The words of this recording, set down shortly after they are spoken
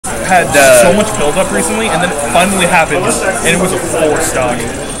had so much build-up recently, and then it finally happened, and it was a 4-stock.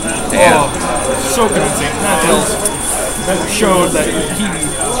 Damn. So convincing. That showed that he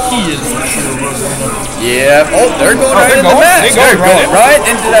is the true Rosalina. Yeah. Oh, they're going right into the match. They're going right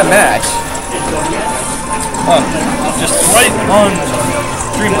into that match. Just right on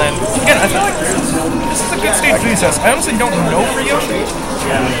Dreamland. Again, I feel like this is a good stage for these tests. I honestly don't know for Yoshi.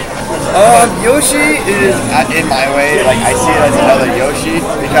 Yoshi is, in my way, like I see it as another Yoshi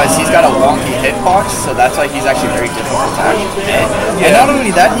because he's got a wonky hitbox, so that's why he's actually very difficult to actually hit. And not only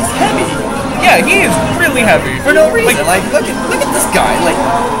that, he's heavy. Yeah, he is really heavy. For no reason. Like look at this guy. Like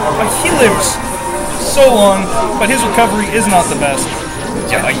he lives so long, but his recovery is not the best.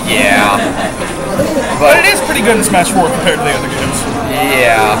 Yeah. But it is pretty good in Smash 4 compared to the other games.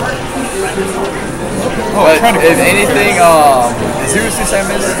 Yeah. But if anything,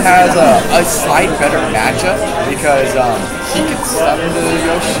 Samus has a slight better matchup because he can stun the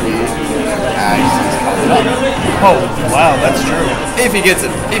Yoshi as he's coming up. Oh, wow, that's true. If he gets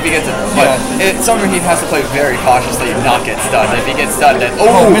it. But somewhere he has to play very cautiously and not get stunned. If he gets stunned, then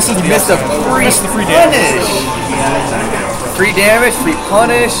missed the free damage. Free damage, free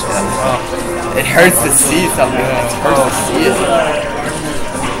punish. It hurts to see something. It hurts to see it.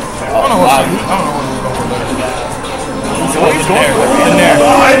 I don't know what we're He's going in there. Oh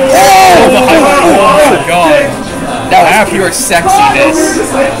my god. That was pure sexiness.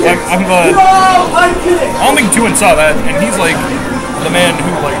 Like, I'm glad. I don't think Tuin saw that, and he's like the man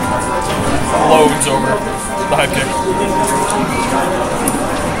who like loads over the hype kick.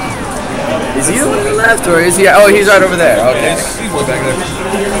 Is he on the left or is he? Oh, he's right over there. Okay. He's way back there.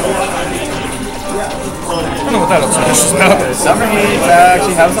 I don't know what that upset is about. Summer Heat's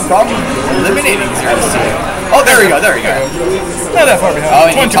actually having some problem eliminating Zero. Oh, there we go. Not that far behind. Oh,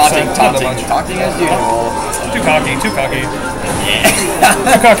 and he's taunting as usual. Too cocky. Yeah. Too cocky.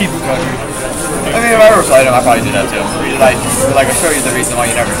 I mean, if I ever played him, I'd probably do that too. Like I'll show you the reason why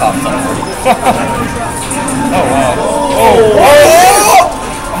you never taunt someone. Oh, wow.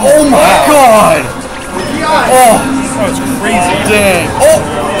 Oh my god! Oh, it's crazy. Dang. Oh!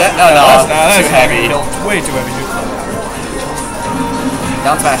 That's too heavy. Way too heavy, dude.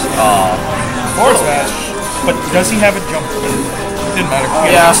 Down smash. Oh. Forward smash. But does he have a jump? Didn't matter.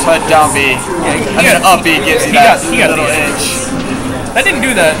 Yeah, but down B. And then up B gives you that little inch. That didn't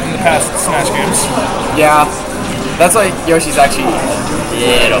do that in the past Smash games. Yeah. That's why Yoshi's actually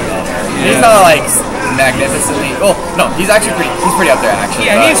little better. He's not like magnificently. Oh no, he's pretty up there actually.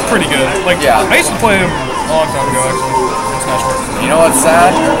 Yeah, he's pretty good. Like I used to play him a long time ago actually. In Smash 4. You know what's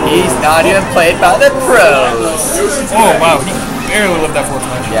sad? He's not even played by the pros. Oh wow, he barely lived that forward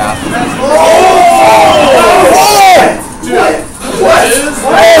smash. Yeah. What?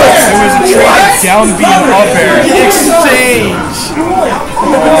 It was a trade down B and up air. Exchange.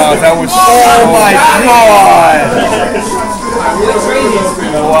 Oh, that was so my god.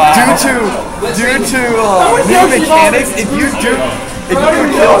 Wow. Due to new mechanics, if you do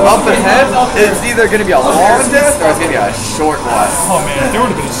kill up ahead, it's either going to be a long death or it's going to be a short one. Oh man, if there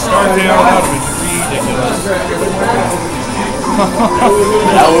would have been a start there, that would have been ridiculous.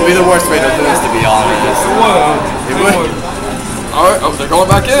 That would be the worst way to lose, to be honest. It would. Alright, they're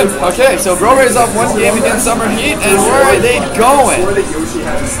going back in. Okay, so Brobear is up 1 game against Summer Heat, and where are they going?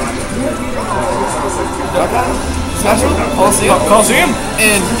 Special? Coliseum?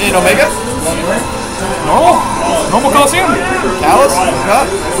 In Omega? Normal Coliseum? Callus?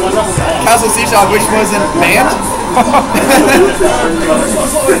 Castle Seashop, which wasn't banned?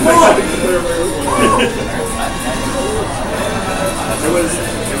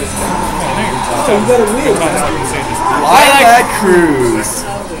 Lilac Cruise.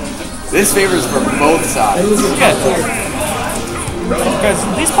 This favors for both sides. Yeah. Because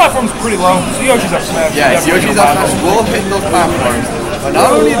these platforms are pretty low. So Yoshi's up smash. Yes, Yoshi's up smash will hit those platforms. But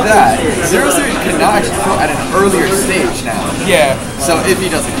not only that, Zero cannot actually throw at an earlier stage now. Yeah. So if he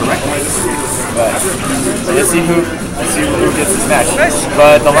does it correctly. But let's see who gets this match.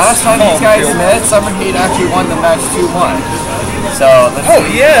 But the last time these guys met, Summer Heat actually won the match 2-1. So let's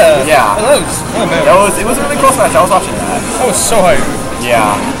see. Yeah. Yeah. It was a really close match. I was watching that. That was so hype.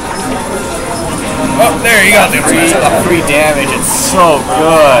 Yeah. Oh, there you go. The free damage. It's so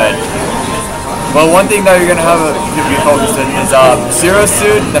good. Well, one thing that you're gonna have to be focused on is Zero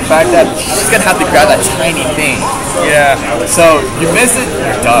Suit. The fact that she's gonna have to grab that tiny thing. Yeah. So you miss it,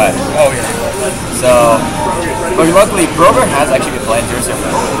 you're done. Oh yeah. So, but luckily, Brobear has actually been playing Zero Suit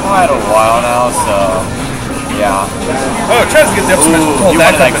for quite a while now. So. Yeah. Oh, tries to get the up smash. Oh,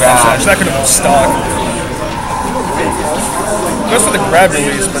 that could have been smash. That could have been stock. Goes for the grab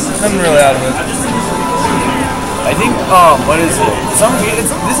release, but nothing really out of it. I think, what is it?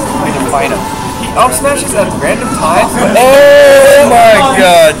 This is the way to find him. He up smashes at random times. Oh my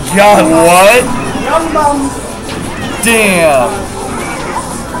god, God. What? Damn.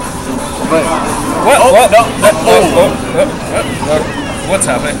 But, What? oh, What? no, What's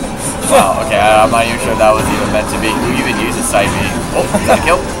happening? oh, okay, I'm not even sure that was even meant to be. Who even uses side B? Oh, is that a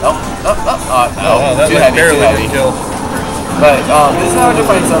kill? No, no, no, no. That Too like heavy, barely too heavy. a kill. But, this is how to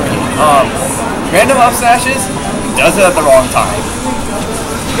find something. Random up smashes, does it at the wrong time.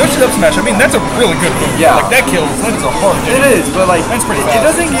 Yoshi up smash, I mean, that's a really good move. Yeah. Like, that kills, that's a hard hit. It is, but like, That's pretty it fast.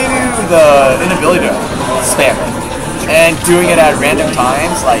 doesn't give you the inability to spam it. And doing it at random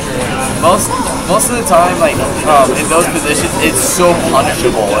times, like, most of the time, like, in those positions, it's so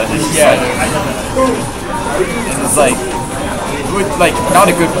punishable, and it's just like, not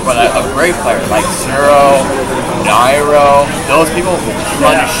a good, but a great player, like Zero, Nairo, those people will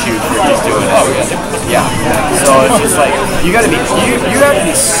punish you for just doing it. Oh, yeah. So it's just like, you have to be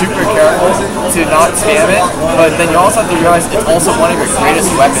super careful to not spam it, but then you also have to realize it's also one of your greatest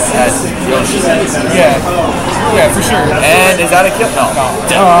weapons as Yoshi. Yeah. Yeah, for sure. And is that a kill? No.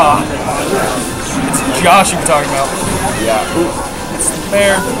 It's Josh you're talking about. Yeah. Ooh.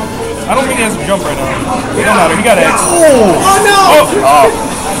 There. I don't think he has a jump right now. It don't matter, he got X. Oh no!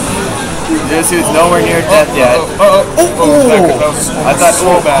 This dude's nowhere near death yet. That was I thought,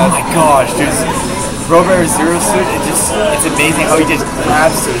 so bad. Oh my gosh, dude. Brobear Zero Suit, it's amazing how he just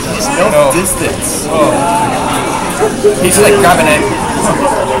grabs it. He just knows distance. Oh. He's just like grabbing it.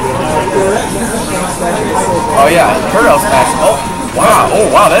 Oh yeah, Turtle Smash. Oh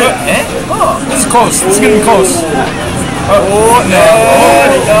wow, that is it? Huh. This is close, it's getting close. Oh no.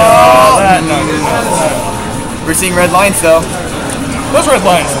 We're seeing red lines though. Those red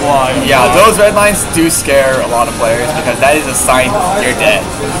lines fly. Yeah, those red lines do scare a lot of players because that is a sign you're dead.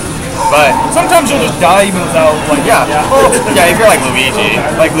 But sometimes you'll just die even without, like... Yeah, if you're like Luigi.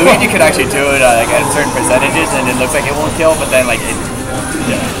 Like, Luigi could actually do it like, at certain percentages and it looks like it won't kill, but then, like,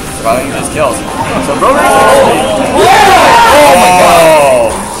 surviving just kills. So, Brobear is actually... Oh my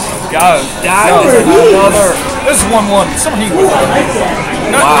god! God, That is another... This is 1-1. Some heat with that.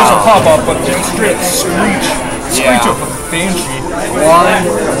 Not just a pop-up, but just straight screech. Screech of a banshee. 1-1.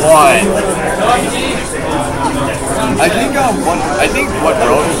 I think what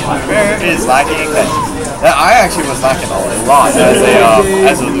Brobear is lacking that I actually was lacking a lot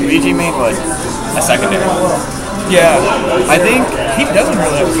as a Luigi main was a secondary. Yeah. I think He doesn't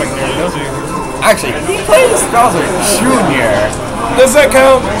really have a secondary, does he? actually he plays Bowser Jr. Does that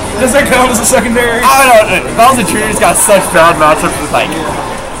count? Does that count as a secondary? I don't know. Bowser Jr.'s got such bad matchups with like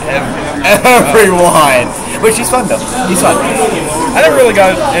everyone. Which he's fun though. He's fun. I never really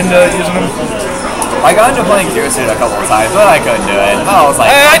got into using him. I got into playing Zero Suit a couple of times, but I couldn't do it. I was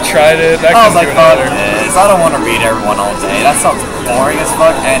like, I tried it. I was like, fuck this. I don't want to read everyone all day. That sounds boring as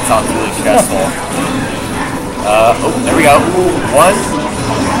fuck and sounds really stressful. There we go.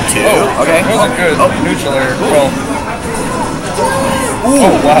 1, 2. Okay. That wasn't good. Neutral air. Well. Ooh.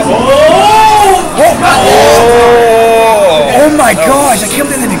 Oh, wow. Oh my gosh, I can't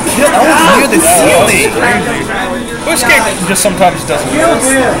believe they didn't kill. I was near the ceiling. Push kick just sometimes doesn't work.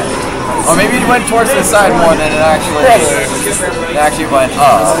 Or maybe it went towards the side more than it actually went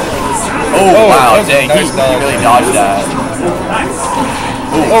up. Oh wow, dang, he really dodged that.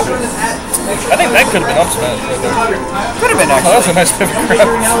 Oh. I think that could have been up smash right there. Could have been Oh, actually. that's a nice pivot grab.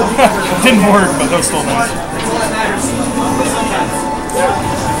 Didn't work, but that was still nice.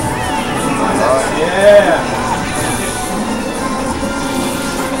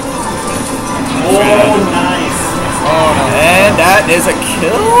 Oh, no. And that is a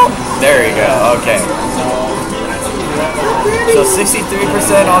kill? There you go, okay. So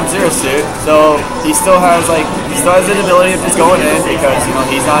 63% on Zero Suit, so he still has the ability of just going in because, you know,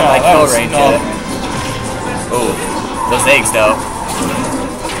 he's not like kill range yet. Oh, those eggs though.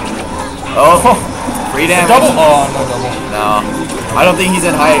 Oh, free damage. Double? Oh, no double. No, I don't think he's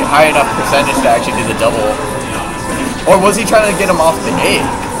in high enough percentage to actually do the double. Or was he trying to get him off the egg?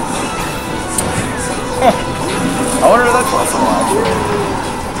 Huh. I wonder if that's possible actually.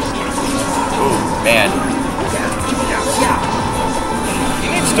 Ooh, man. He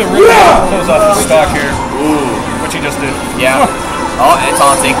needs to really close off his stock here. Ooh. Which he just did. Yeah. Oh, and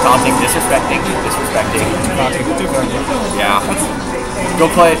taunting, disrespecting. Too funny. Yeah. Go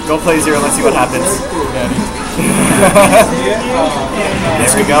play Zero, let's see what happens.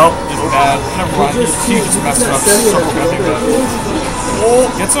 There we go. He's bad. Never mind. He just messed up. Circle got big bad. Oh,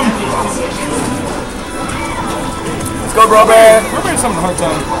 gets him. Let's go, Brobear. Brobear's having a hard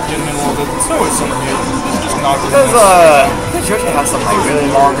time getting in a little bit. So is Sm4sh. This is just not good. Because Yoshi has some like really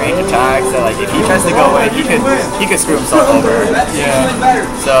long range attacks that like if he tries to go in, he could screw himself over. Yeah.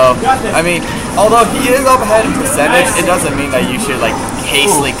 So I mean, although he is up ahead in percentage, it doesn't mean that you should like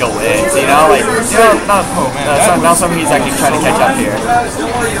hastily go in. So, you know, like now something he's actually trying to catch up here.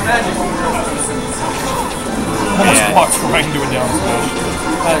 Almost walks right into a down smash.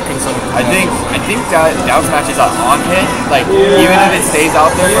 I think that down smash is on hit. Like even if it stays out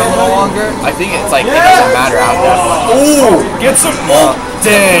there for a little longer, I think it's like it doesn't matter after that. Oh, get some.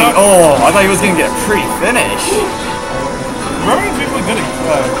 Dang! Oh, I thought he was gonna get a pretty finish. Brobear's really good at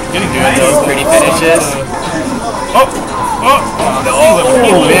getting Doing those pretty finishes. Oh,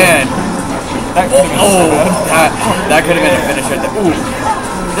 Man! That could have been so bad. That could have been a finish right there. Ooh.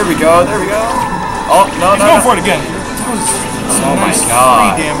 There we go. Oh no! He's going for it again. Oh my Nice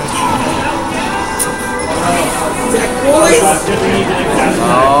god! free damage.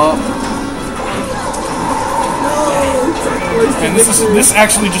 Oh. And this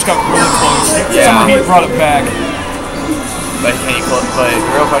actually just got really close. Yeah. Sm4sh brought it back. But can you close? But the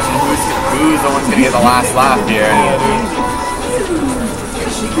real question is who's the one's gonna get the last laugh here? Yeah, dude.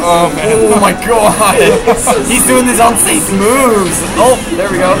 Oh man. Oh my god! He's doing these unsafe moves! Oh, there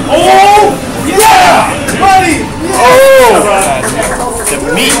we go. Oh! Yeah! Buddy! Oh! The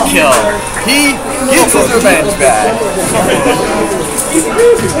meat kill! He gets his revenge back!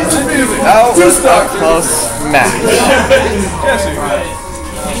 That was a close match.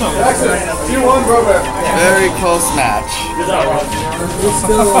 Very close match.